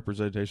a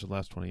representation of the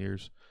last 20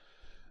 years.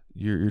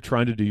 You're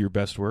trying to do your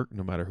best work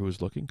no matter who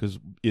is looking, because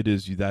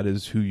that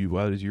is who you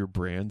are, that is your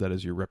brand, that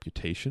is your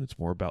reputation. It's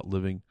more about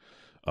living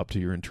up to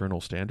your internal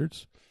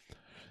standards.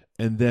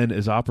 And then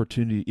as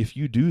opportunity, if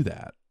you do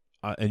that,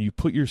 and you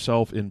put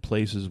yourself in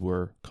places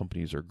where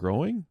companies are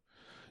growing,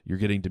 you're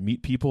getting to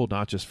meet people,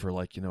 not just for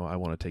like, I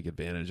want to take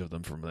advantage of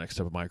them for the next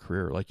step of my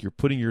career. Like, you're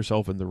putting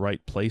yourself in the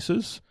right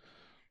places.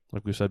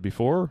 Like we said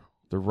before,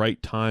 the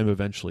right time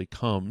eventually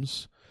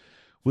comes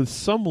with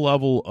some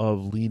level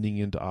of leaning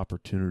into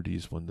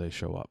opportunities when they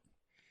show up,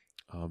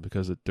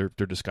 because they're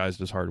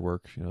disguised as hard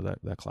work,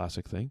 that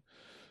classic thing.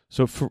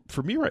 So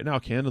for me right now,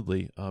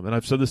 candidly, and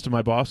I've said this to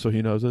my boss, so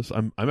he knows this,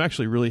 I'm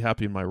actually really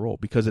happy in my role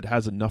because it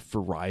has enough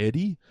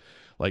variety.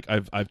 Like,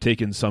 I've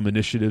taken some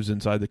initiatives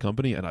inside the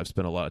company and I've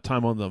spent a lot of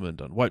time on them and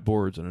done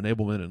whiteboards and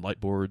enablement and light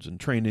boards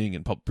and training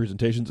and public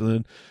presentations.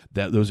 And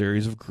then those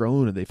areas have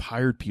grown and they've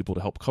hired people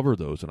to help cover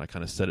those. And I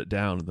kind of set it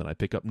down and then I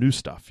pick up new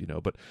stuff,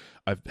 but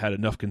I've had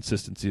enough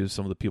consistency with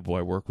some of the people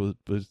I work with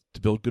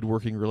to build good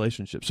working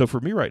relationships. So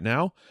for me right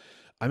now,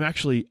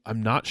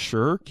 I'm not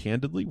sure,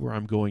 candidly, where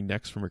I'm going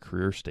next from a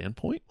career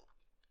standpoint.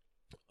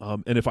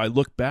 And if I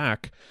look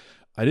back,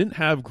 I didn't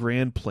have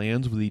grand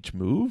plans with each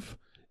move.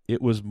 It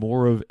was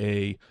more of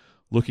a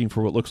looking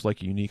for what looks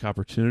like a unique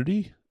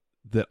opportunity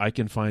that I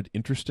can find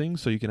interesting,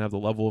 so you can have the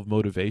level of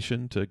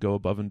motivation to go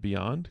above and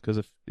beyond. Because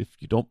if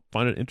you don't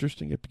find it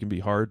interesting, it can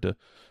be hard to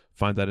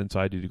find that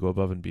inside you to go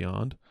above and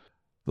beyond.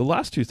 The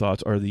last two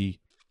thoughts are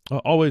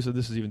always, and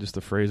this is even just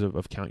the phrase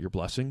of count your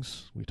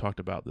blessings. We talked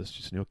about this,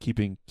 just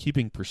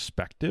keeping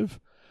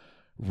perspective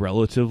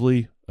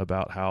relatively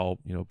about how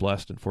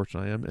blessed and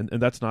fortunate I am,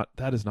 and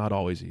that is not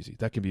always easy.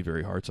 That can be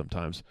very hard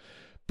sometimes.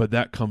 But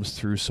that comes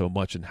through so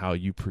much in how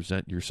you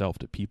present yourself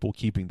to people,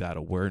 keeping that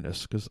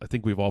awareness. Because I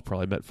think we've all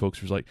probably met folks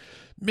who's like,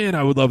 man,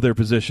 I would love their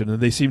position, and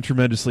they seem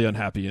tremendously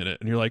unhappy in it.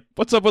 And you're like,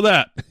 what's up with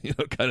that?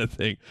 Kind of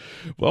thing.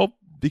 Well,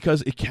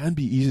 because it can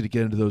be easy to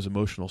get into those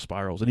emotional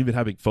spirals, and even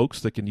having folks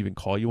that can even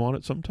call you on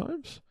it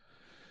sometimes.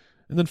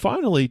 And then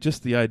finally,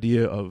 just the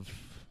idea of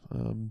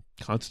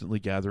constantly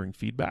gathering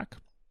feedback,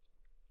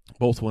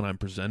 both when I'm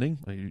presenting.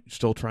 I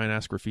still try and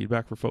ask for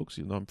feedback for folks,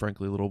 even though I'm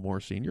frankly a little more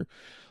senior.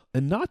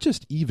 And not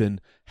just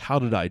even, how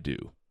did I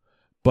do?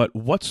 But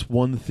what's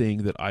one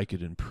thing that I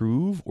could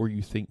improve or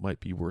you think might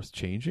be worth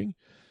changing?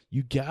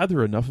 You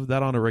gather enough of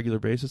that on a regular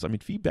basis. I mean,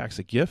 feedback's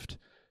a gift.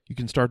 You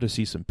can start to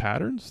see some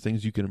patterns,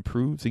 things you can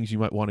improve, things you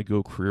might want to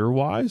go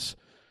career-wise.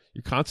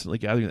 You're constantly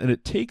gathering. And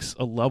it takes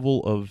a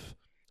level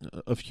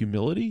of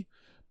humility.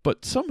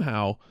 But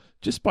somehow,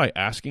 just by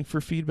asking for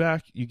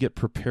feedback, you get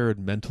prepared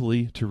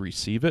mentally to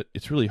receive it.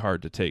 It's really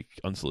hard to take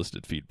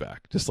unsolicited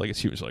feedback. Just like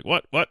it's humans, like,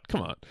 what?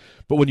 Come on.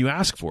 But when you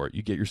ask for it,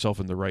 you get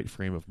yourself in the right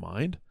frame of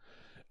mind.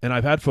 And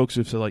I've had folks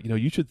who've said, like,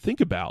 you should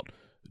think about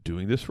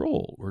doing this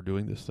role or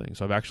doing this thing.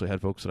 So I've actually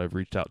had folks that I've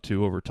reached out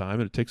to over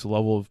time, and it takes a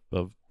level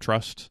of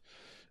trust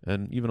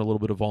and even a little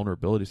bit of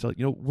vulnerability. So,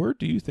 where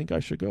do you think I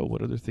should go?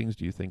 What other things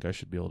do you think I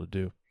should be able to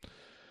do?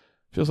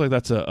 Feels like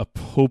that's a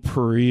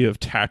potpourri of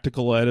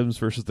tactical items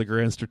versus the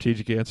grand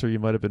strategic answer you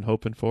might have been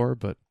hoping for,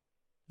 but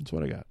that's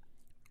what I got.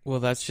 Well,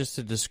 that's just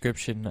a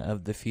description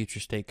of the future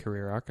state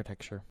career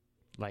architecture.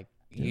 Like,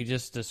 you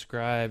just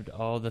described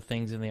all the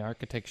things in the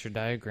architecture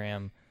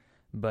diagram,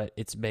 but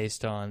it's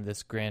based on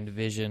this grand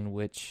vision,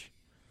 which,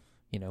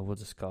 we'll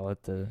just call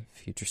it the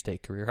future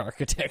state career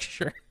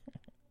architecture.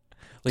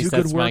 At least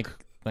that's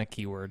my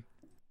keyword.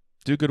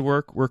 Do good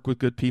work with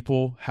good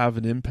people, have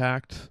an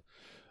impact,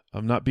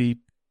 not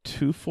be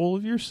too full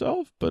of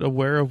yourself, but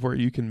aware of where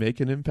you can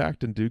make an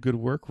impact and do good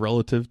work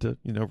relative to,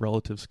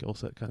 relative skill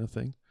set kind of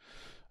thing.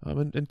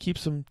 And keep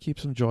some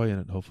joy in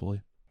it,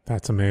 hopefully.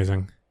 That's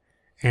amazing.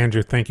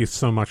 Andrew, thank you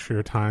so much for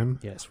your time.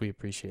 Yes, we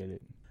appreciate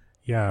it.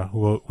 Yeah,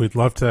 we'd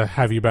love to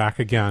have you back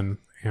again,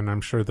 and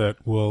I'm sure that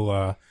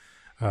we'll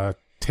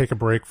take a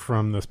break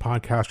from this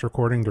podcast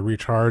recording to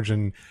recharge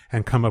and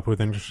come up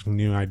with interesting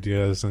new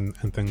ideas and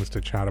things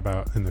to chat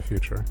about in the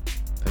future.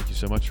 Thank you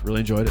so much. Really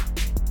enjoyed it.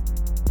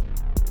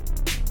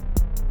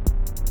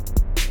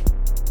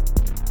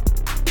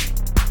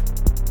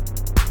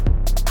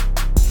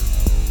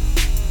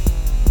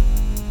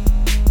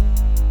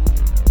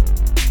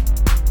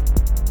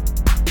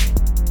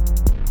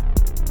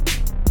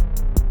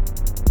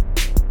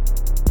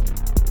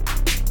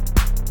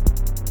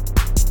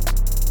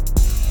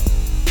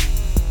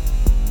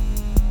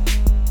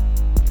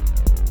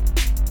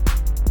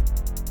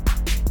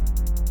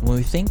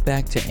 think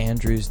back to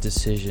Andrew's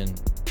decision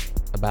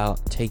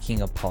about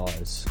taking a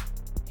pause,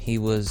 he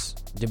was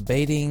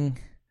debating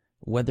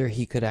whether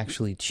he could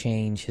actually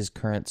change his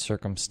current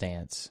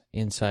circumstance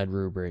inside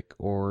Rubrik,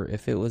 or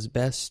if it was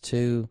best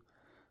to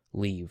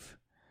leave.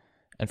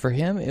 And for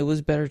him, it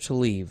was better to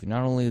leave.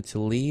 Not only to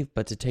leave,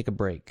 but to take a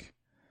break.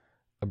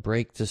 A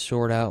break to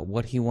sort out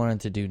what he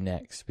wanted to do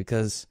next.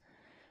 Because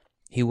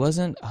he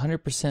wasn't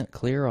 100%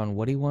 clear on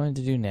what he wanted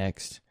to do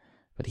next,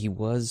 but he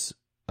was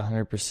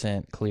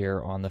 100%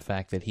 clear on the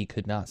fact that he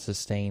could not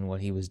sustain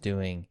what he was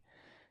doing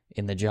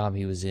in the job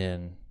he was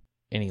in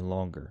any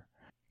longer.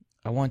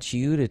 I want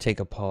you to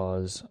take a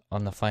pause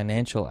on the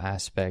financial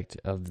aspect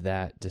of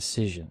that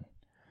decision.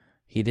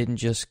 He didn't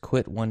just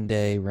quit one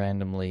day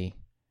randomly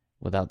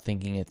without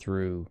thinking it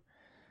through.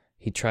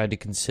 He tried to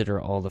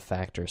consider all the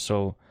factors.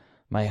 So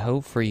my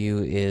hope for you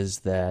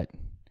is that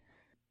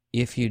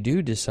if you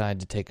do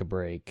decide to take a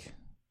break,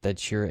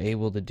 that you're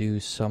able to do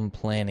some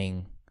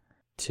planning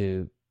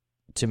to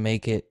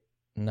make it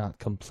not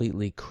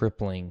completely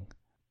crippling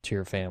to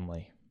your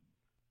family.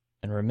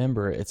 And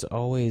remember, it's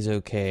always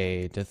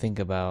okay to think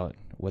about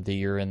whether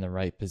you're in the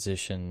right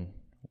position,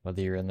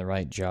 whether you're in the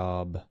right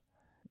job.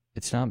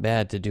 It's not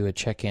bad to do a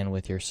check-in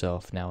with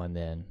yourself now and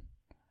then.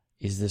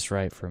 Is this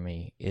right for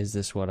me? Is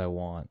this what I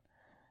want?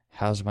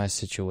 How's my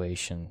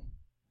situation?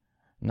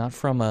 Not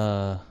from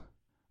a,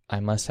 I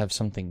must have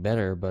something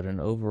better, but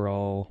an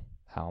overall,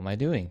 how am I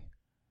doing?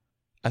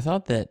 I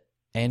thought that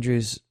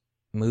Andrew's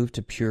move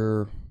to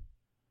Pure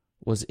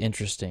was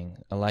interesting.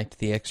 I liked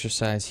the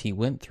exercise he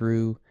went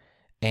through,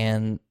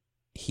 and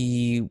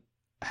he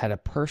had a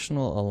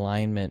personal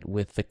alignment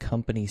with the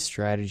company's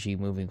strategy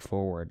moving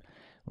forward.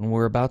 When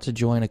we're about to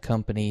join a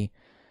company,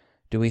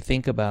 do we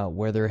think about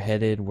where they're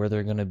headed, where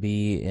they're going to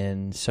be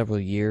in several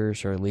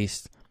years, or at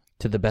least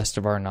to the best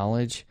of our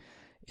knowledge?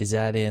 Is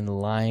that in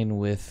line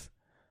with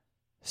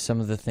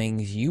some of the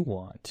things you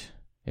want?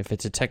 If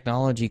it's a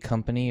technology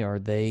company, are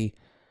they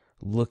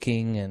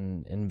looking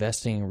and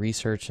investing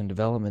research and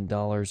development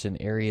dollars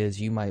in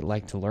areas you might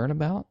like to learn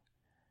about?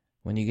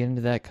 When you get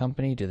into that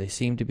company, do they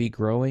seem to be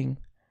growing?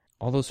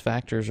 All those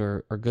factors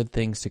are good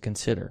things to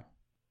consider.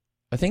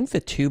 I think the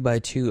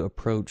 2x2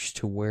 approach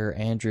to where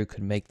Andrew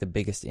could make the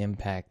biggest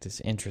impact is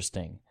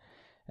interesting,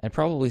 and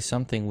probably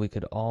something we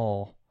could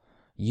all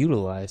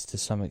utilize to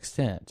some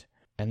extent,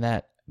 and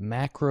that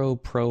macro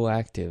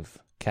proactive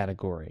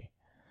category.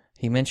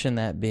 He mentioned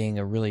that being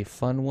a really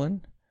fun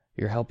one.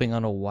 You're helping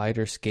on a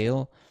wider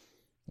scale.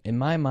 In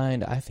my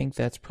mind, I think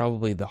that's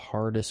probably the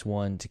hardest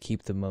one to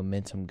keep the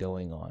momentum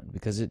going on,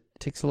 because it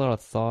takes a lot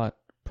of thought,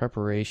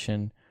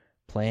 preparation,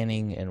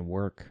 planning, and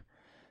work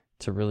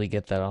to really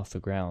get that off the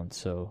ground.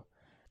 So,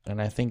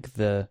 and I think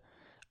the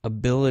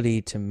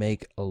ability to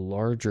make a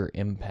larger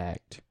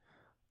impact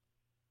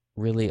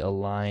really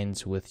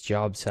aligns with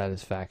job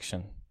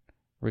satisfaction,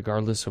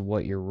 regardless of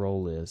what your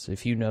role is.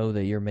 If you know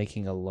that you're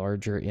making a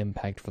larger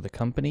impact for the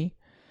company,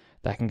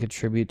 that can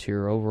contribute to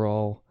your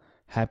overall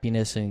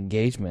happiness and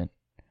engagement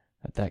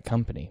at that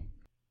company.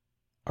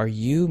 Are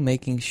you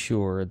making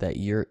sure that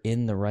you're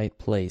in the right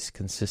place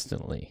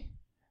consistently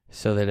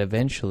so that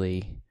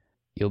eventually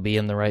you'll be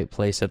in the right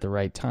place at the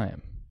right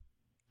time?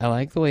 I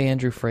like the way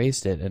Andrew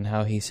phrased it and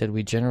how he said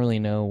we generally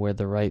know where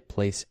the right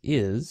place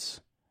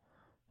is,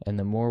 and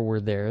the more we're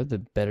there, the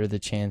better the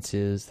chance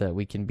is that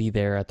we can be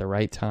there at the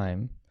right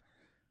time.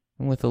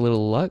 And with a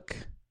little luck,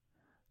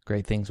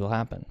 great things will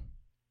happen.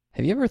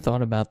 Have you ever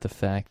thought about the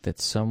fact that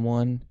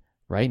someone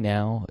right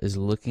now is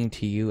looking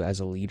to you as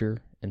a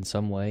leader in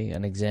some way,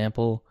 an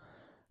example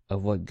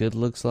of what good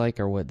looks like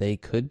or what they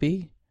could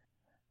be?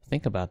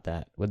 Think about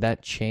that. Would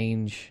that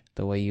change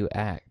the way you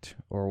act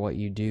or what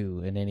you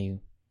do in any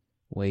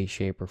way,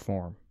 shape, or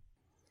form?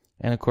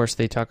 And of course,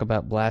 they talk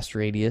about blast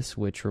radius,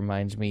 which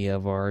reminds me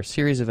of our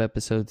series of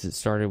episodes that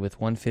started with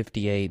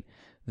 158,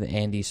 the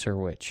Andy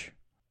Serwich.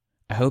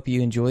 I hope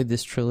you enjoyed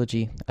this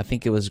trilogy. I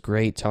think it was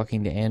great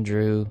talking to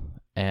Andrew,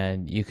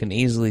 and you can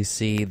easily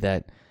see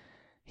that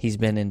he's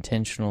been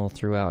intentional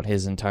throughout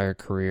his entire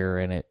career,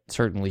 and it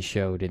certainly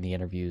showed in the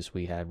interviews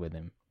we had with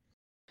him.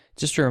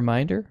 Just a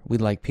reminder,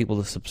 we'd like people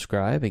to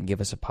subscribe and give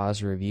us a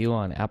positive review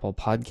on Apple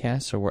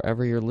Podcasts or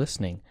wherever you're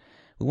listening.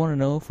 We want to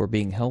know if we're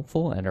being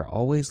helpful and are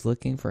always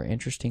looking for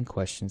interesting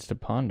questions to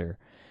ponder.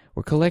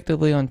 We're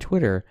collectively on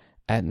Twitter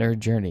at Nerd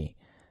Journey.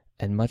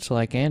 And much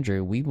like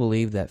Andrew, we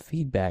believe that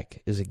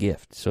feedback is a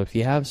gift. So if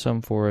you have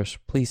some for us,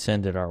 please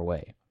send it our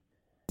way.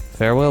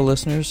 Farewell,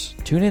 listeners.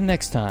 Tune in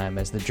next time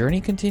as the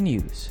journey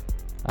continues.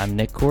 I'm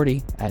Nick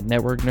Cordy at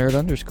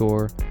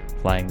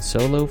NetworkNerd_, flying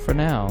solo for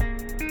now,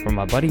 from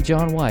my buddy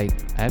John White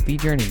at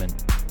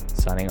VJourneyman,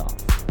 signing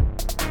off.